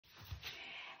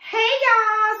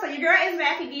y'all, so your girl is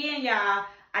back again, y'all.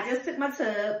 I just took my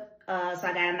tub, so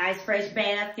I got a nice fresh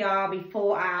bath, y'all,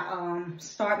 before I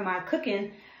start my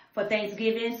cooking for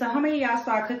Thanksgiving. So how many of y'all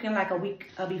start cooking like a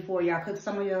week before? Y'all cook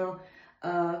some of your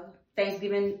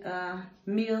Thanksgiving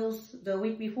meals the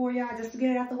week before, y'all, just to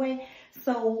get it out the way.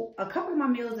 So a couple of my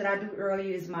meals that I do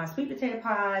early is my sweet potato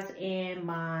pies and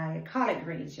my collard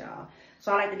greens, y'all.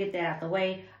 So I like to get that out the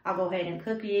way. I'll go ahead and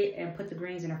cook it and put the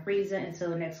greens in the freezer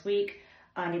until next week.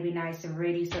 And it'll be nice and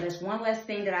ready. So that's one less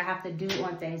thing that I have to do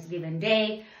on Thanksgiving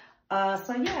Day.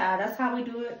 So yeah, that's how we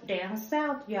do it down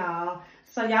south, y'all.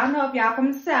 So y'all know if y'all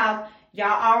from the south,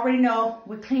 y'all already know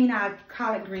we clean our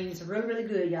collard greens really, really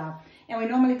good, y'all. And we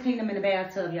normally clean them in the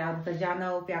bathtub, y'all, because y'all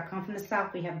know if y'all come from the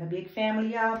south, we have a big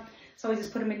family, y'all. So we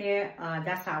just put them in there.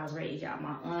 That's how I was raised, y'all.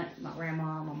 My aunt, my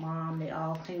grandma, my mom, they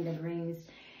all clean their greens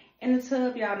in the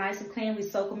tub, y'all, nice and clean. We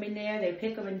soak them in there. They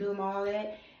pick them and do them all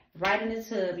that right in the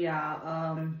tub,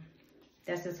 y'all.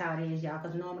 That's just how it is, y'all,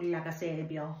 because normally, like I said, it'd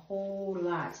be a whole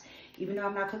lot. Even though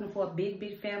I'm not cooking for a big,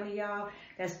 big family, y'all,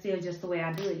 that's still just the way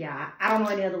I do it, y'all. I don't know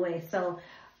any other way. So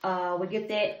we get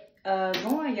that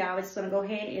going, y'all. We're just going to go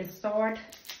ahead and start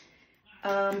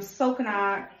soaking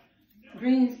our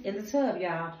greens in the tub,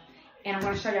 y'all. And I'm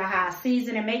going to show y'all how I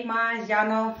season and make mine. Y'all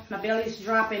know my belly is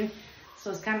dropping,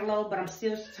 so it's kind of low, but I'm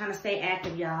still trying to stay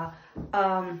active, y'all.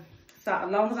 So as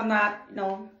long as I'm not, you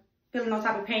know, feeling no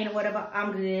type of pain or whatever,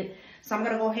 I'm good. So I'm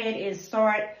going to go ahead and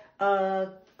start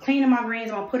cleaning my greens.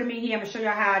 I'm going to put them in here. I'm going to show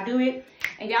y'all how I do it.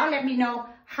 And y'all let me know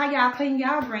how y'all clean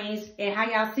y'all greens and how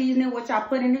y'all season it, what y'all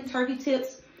put in it, turkey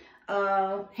tips,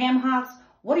 ham hocks.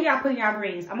 What do y'all put in y'all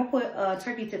greens? I'm going to put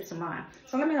turkey tips in mine.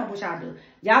 So let me know what y'all do.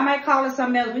 Y'all might call it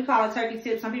something else. We call it turkey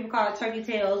tips. Some people call it turkey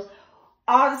tails.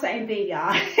 All the same thing,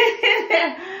 y'all.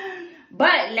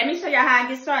 But let me show y'all how I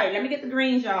get started. Let me get the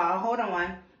greens, y'all. Hold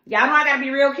on. Y'all know I got to be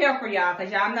real careful, y'all,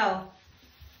 because y'all know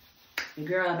the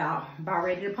girl about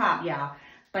ready to pop, y'all.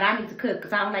 But I need to cook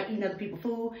because I don't like eating other people's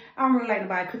food. I don't really like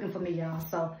nobody cooking for me, y'all.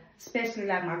 So, especially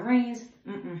like my greens,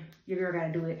 your girl got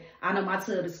to do it. I know my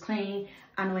tub is clean.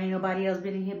 I know ain't nobody else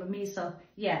been in here but me. So,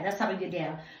 yeah, that's how we get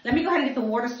down. Let me go ahead and get the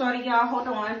water started, y'all. Hold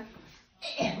on.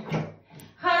 Hold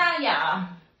on, y'all.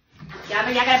 Y'all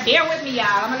know y'all got to bear with me, y'all.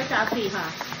 I'm going to let y'all see, huh?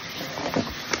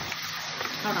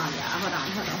 Hold on, y'all. Hold on.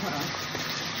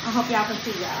 I hope y'all can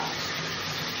see, y'all.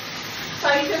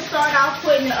 So you just start off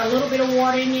putting a little bit of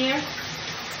water in there.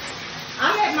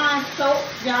 I let mine soak,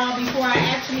 y'all, before I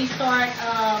actually start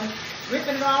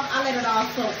ripping it off. I let it all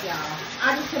soak, y'all.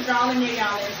 I just put it all in there,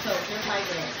 y'all, let it soak, just like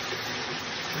that.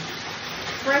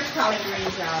 Fresh collard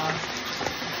greens, y'all.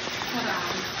 Hold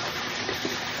on.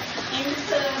 In the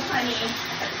tub, honey.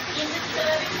 In the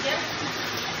tub, yep.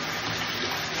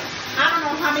 I don't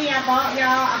know how many I bought,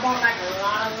 y'all. I bought like a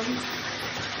lot of them.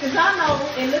 Because y'all know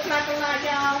it looks like a lot,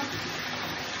 y'all.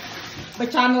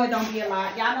 But y'all know it don't be a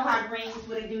lot. Y'all know how greens,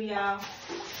 what it do, y'all.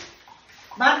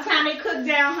 By the time they cook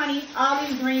down, honey, all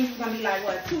these greens is going to be like,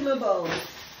 what, 2 little bowls.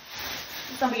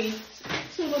 It's going to be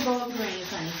 2 little bowls of greens,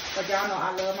 honey. But y'all know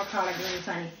I love my collard greens,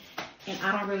 honey. And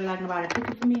I don't really like nobody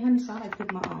cooking for me, honey, so I like to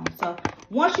cook my own. So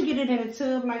once you get it in a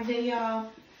tub like that, y'all,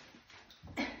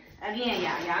 again,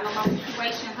 y'all know my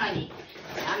situation, honey.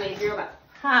 I know your girl about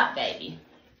hot, baby.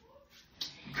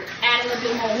 Add a little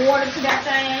bit more water to that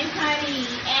thing, honey.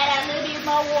 Add a little bit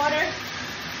more water.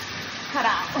 Cut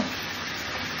out.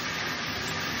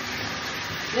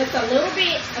 Just a little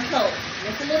bit of soap.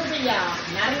 Just a little bit, y'all.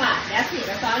 Not a lot. That's it.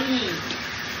 That's all you need.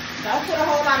 Don't put a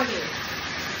whole lot of this.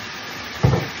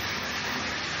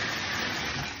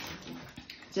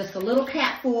 Just a little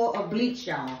cap full of bleach,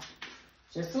 y'all.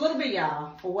 Just a little bit,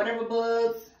 y'all. For whatever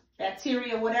bugs,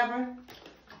 bacteria, whatever.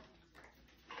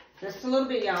 Just a little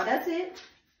bit, y'all. That's it.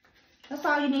 That's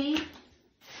all you need.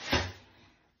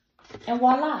 And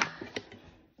voila.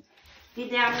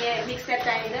 Get down there and mix that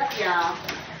thing up, y'all.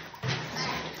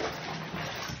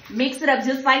 Mix it up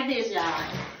just like this, y'all.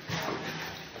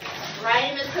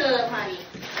 Right in the tub, honey.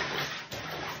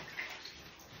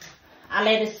 I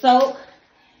let it soak.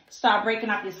 Start breaking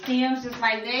off your stems just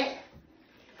like that.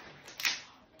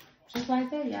 Just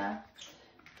like that, y'all.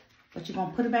 But you're going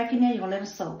to put it back in there. You're going to let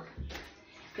it soak.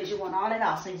 Because you want all that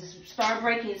off. So you just start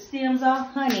breaking your stems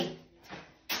off, honey.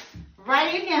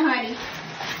 Right in there, honey.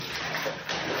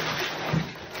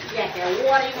 You got that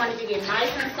water. You want it to get nice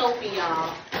and soapy,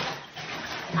 y'all.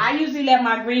 I usually let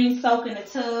my greens soak in the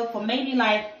tub for maybe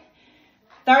like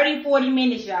 30, 40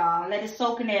 minutes, y'all. Let it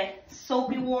soak in that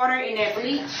soapy water, in that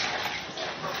bleach.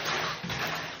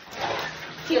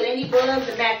 Kill any bugs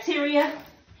and bacteria.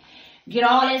 Get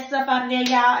all that stuff out of there,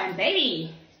 y'all. And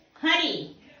baby,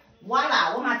 honey,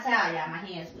 voila. What my towel, y'all? My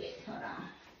hands wet. Hold on.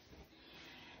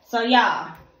 So,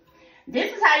 y'all,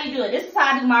 This is how you do it. This is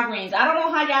how I do my greens. I don't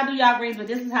know how y'all do y'all greens, but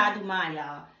this is how I do mine,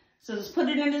 y'all. So just put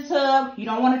it in the tub. You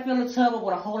don't want to fill the tub up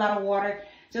with a whole lot of water.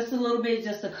 Just a little bit,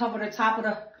 just to cover the top of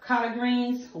the collard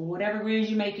greens, or whatever greens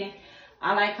you're making.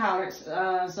 I like collards,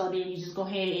 so then you just go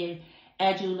ahead and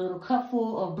add your little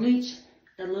cupful of bleach,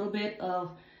 a little bit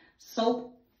of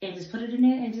soap, and just put it in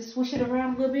there and just swish it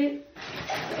around a little bit.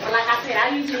 But like I said,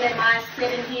 I usually let mine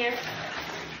sit in here.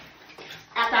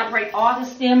 After I break all the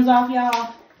stems off,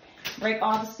 y'all, break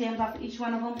all the stems off of each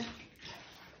one of them,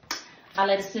 I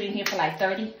let it sit in here for like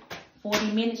 30,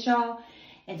 40 minutes, y'all.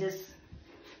 And just,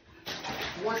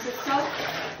 once it's soaked,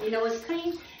 you know it's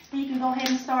clean, then you can go ahead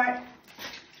and start.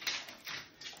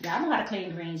 Y'all know how to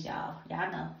clean greens, y'all.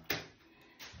 Y'all know.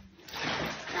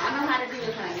 Y'all know how to do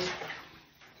it, honey.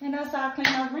 And that's how I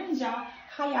clean my greens, y'all.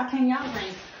 How y'all clean y'all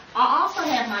greens? I also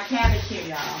have my cabbage here,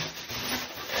 y'all.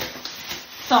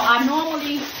 So I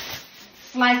normally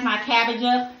slice my cabbage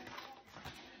up.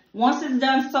 Once it's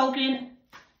done soaking,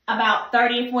 about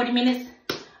 30 or 40 minutes,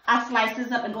 I slice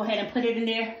this up and go ahead and put it in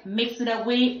there, mix it up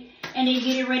with it, and then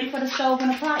get it ready for the stove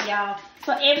and the pot, y'all.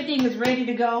 So everything is ready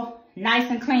to go, nice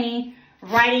and clean,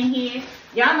 right in here.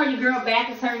 Y'all know your girl back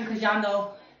is hurting because y'all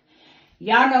know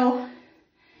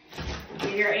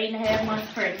your girl 8.5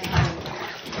 months pregnant, honey.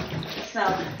 So,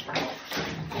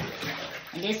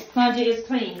 and this plunger is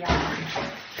clean, y'all.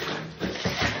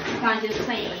 Plunger is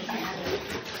clean.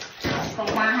 It's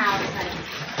from my house,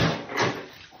 honey.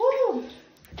 Woo!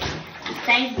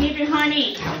 Thanksgiving,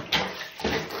 honey.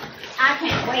 I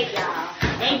can't wait,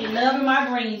 y'all. They be loving my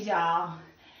greens, y'all.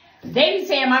 They be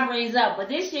tearing my greens up, but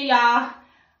this year, y'all,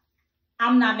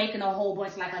 I'm not making a whole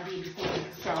bunch like I did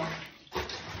before.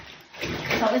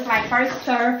 So it's like first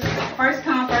serve, first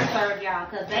come, first serve, y'all.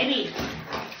 Cause baby,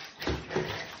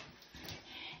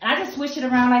 and I just switch it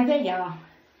around like that, y'all.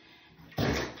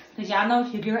 Cause y'all know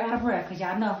your girl out of breath. Cause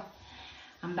y'all know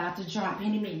I'm about to drop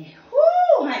any minute.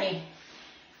 Woo, honey.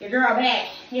 Your girl back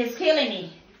is killing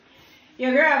me.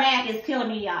 Your girl back is killing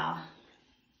me, y'all.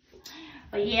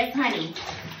 But yes, honey.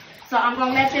 So I'm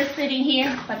gonna let this sit in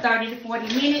here for 30 to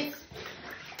 40 minutes.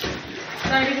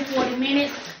 30 to 40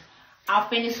 minutes. I'll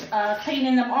finish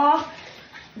cleaning them off.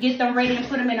 Get them ready and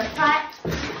put them in a pot.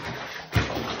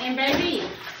 And baby,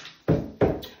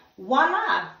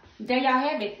 voila. There y'all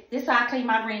have it. This is how I clean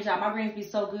my greens, y'all. My greens be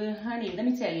so good, honey. Let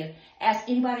me tell you. Ask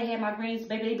anybody that had my greens,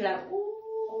 baby, they be like,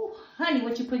 ooh, honey,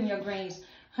 what you put in your greens?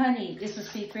 Honey, it's a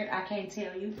secret. I can't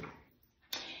tell you.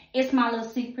 It's my little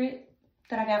secret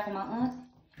that I got from my aunt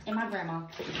and my grandma.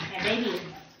 And baby,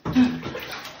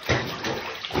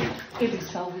 it be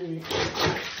so good.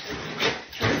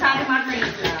 This is how I do my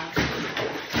greens, y'all.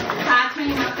 This is how I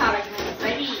clean my collard greens,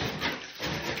 baby.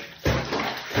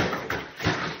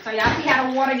 So y'all see how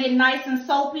the water get nice and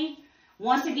soapy?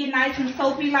 Once it get nice and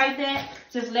soapy like that,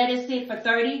 just let it sit for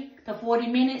 30 to 40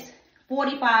 minutes,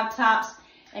 45 tops,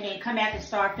 and then come back and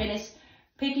start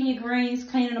picking your greens,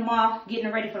 cleaning them off, getting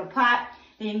them ready for the pot.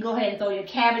 Then you can go ahead and throw your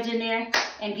cabbage in there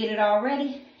and get it all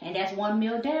ready. And that's one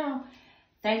meal down.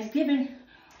 Thanksgiving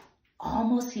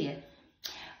almost here.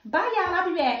 Bye, y'all. I'll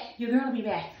be back. Your girl will be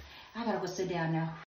back. I gotta go sit down now.